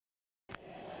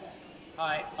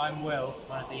Hi, I'm Will,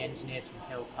 one of the engineers from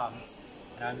Hill Pumps,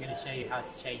 and I'm going to show you how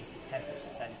to change the temperature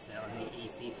sensor on the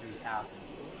EC-3000.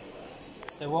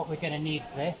 So what we're going to need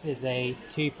for this is a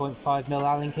 2.5mm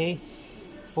Allen key,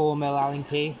 4mm Allen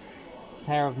key, a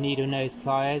pair of needle nose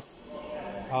pliers,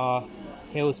 our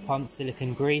Hills Pump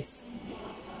silicone grease,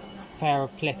 a pair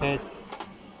of clippers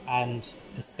and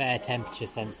a spare temperature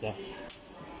sensor.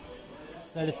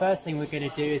 So the first thing we're going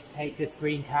to do is take this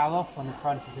green cowl off on the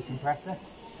front of the compressor.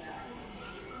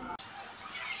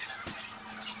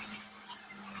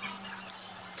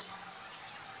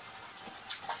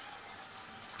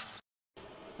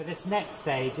 For this next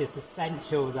stage, it's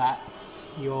essential that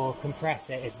your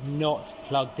compressor is not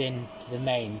plugged in to the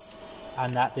mains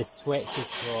and that this switch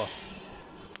is off.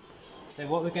 So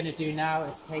what we're going to do now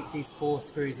is take these 4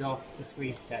 screws off the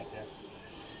screen protector.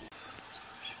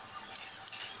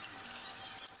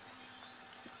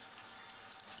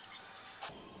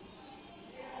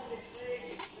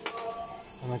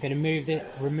 And we're going to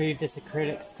remove this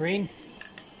acrylic screen,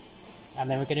 and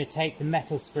then we're going to take the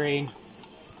metal screen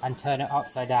and turn it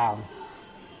upside down.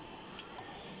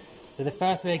 So the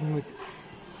first thing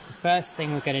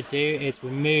we're going to do is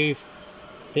remove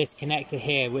this connector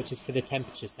here, which is for the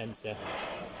temperature sensor.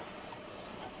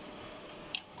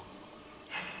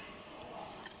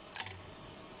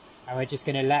 And we're just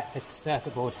going to let the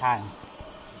circuit board hang.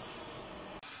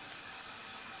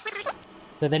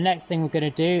 So the next thing we're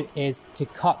going to do is to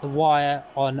cut the wire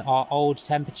on our old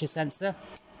temperature sensor.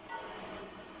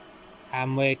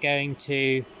 And we're going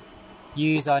to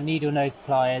use our needle nose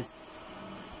pliers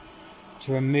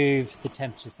to remove the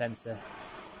temperature sensor.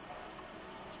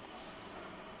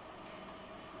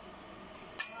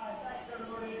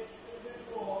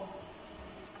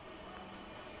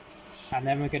 And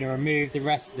then we're going to remove the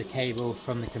rest of the cable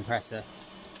from the compressor.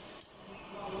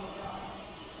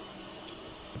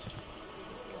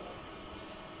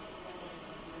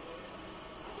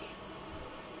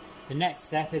 The next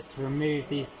step is to remove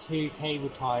these 2 cable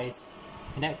ties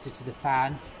connected to the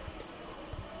fan.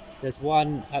 There's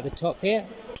one at the top here,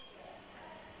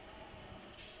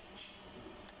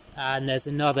 and there's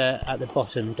another at the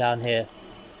bottom down here.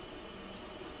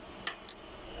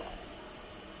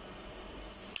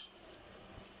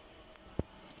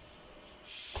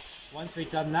 Once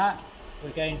we've done that, we're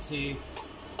going to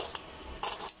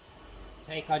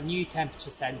take our new temperature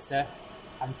sensor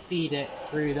and feed it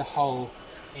through the hole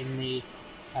in the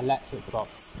electric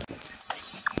box.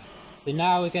 So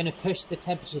now we're going to push the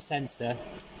temperature sensor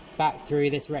back through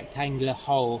this rectangular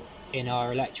hole in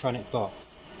our electronic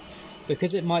box.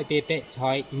 Because it might be a bit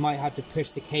tight, you might have to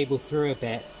push the cable through a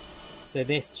bit, so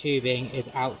this tubing is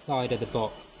outside of the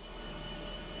box.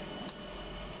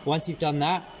 Once you've done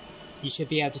that, you should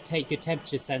be able to take your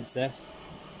temperature sensor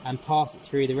and pass it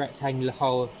through the rectangular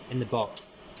hole in the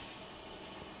box.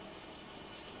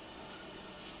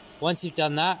 Once you've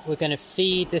done that, we're going to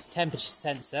feed this temperature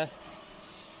sensor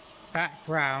back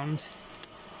round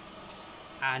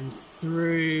and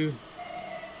through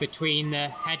between the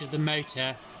head of the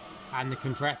motor and the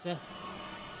compressor,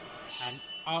 and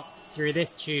up through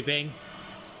this tubing.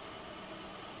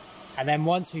 And then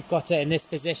once we've got it in this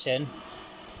position,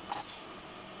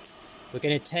 we're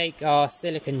going to take our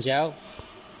silicone gel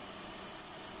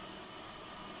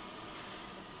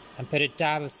and put a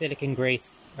dab of silicone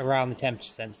grease around the temperature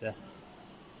sensor.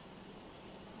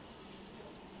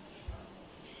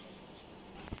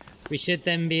 We should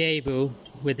then be able,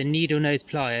 with the needle nose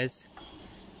pliers,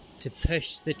 to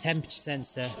push the temperature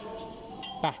sensor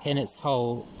back in its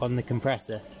hole on the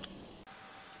compressor.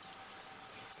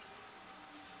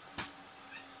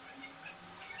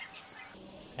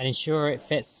 And ensure it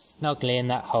fits snugly in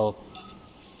that hole.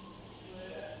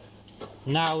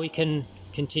 Now we can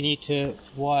continue to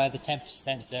wire the temperature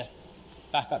sensor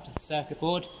back up to the circuit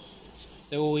board.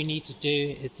 So all we need to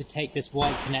do is to take this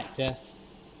white connector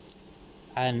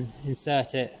and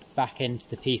insert it back into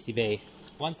the PCB.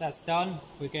 Once that's done,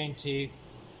 we're going to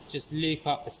just loop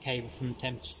up this cable from the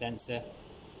temperature sensor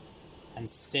and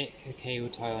stick a cable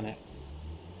tie on it.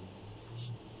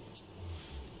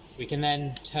 We can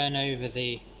then turn over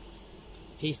the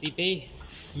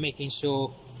PCB, making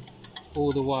sure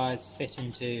all the wires fit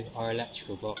into our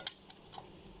electrical box.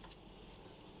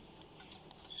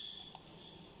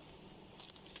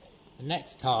 The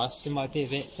next task, it might be a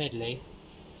bit fiddly,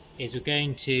 is we're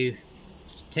going to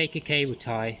take a cable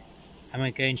tie and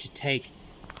we're going to take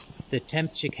the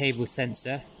temperature cable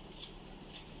sensor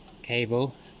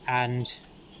cable and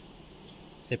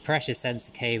the pressure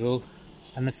sensor cable,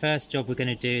 and the first job we're going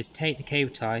to do is take the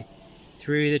cable tie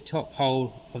through the top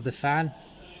hole of the fan,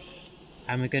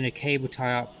 and we're going to cable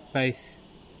tie up both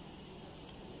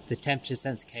the temperature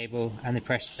sensor cable and the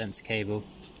pressure sensor cable.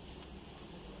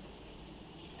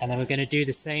 And then we're going to do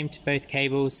the same to both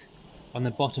cables on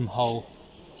the bottom hole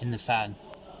in the fan.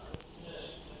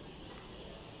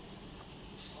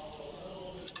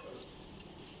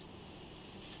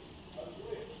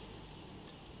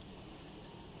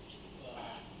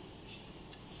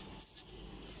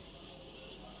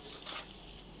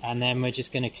 And then we're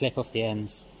just going to clip off the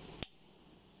ends.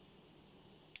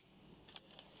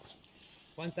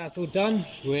 Once that's all done,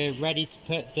 we're ready to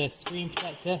put the screen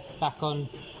protector back on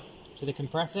to the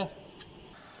compressor.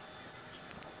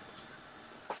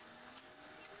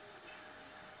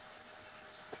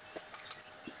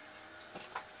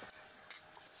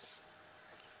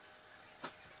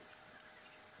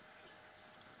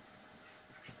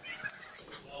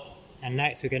 And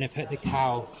next we're going to put the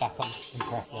cowl back on the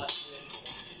compressor.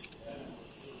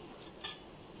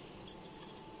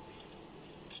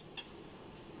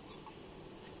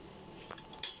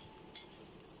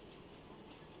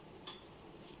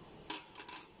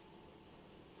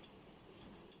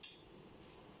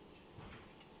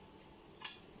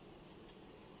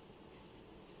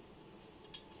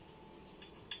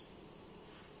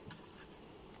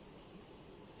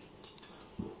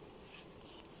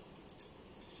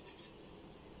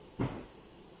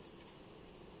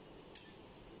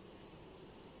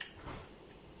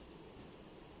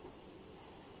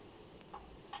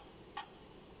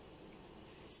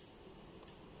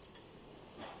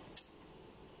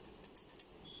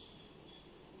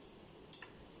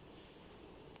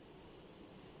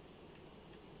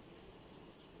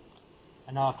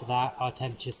 And after that, our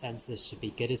temperature sensors should be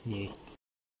good as new.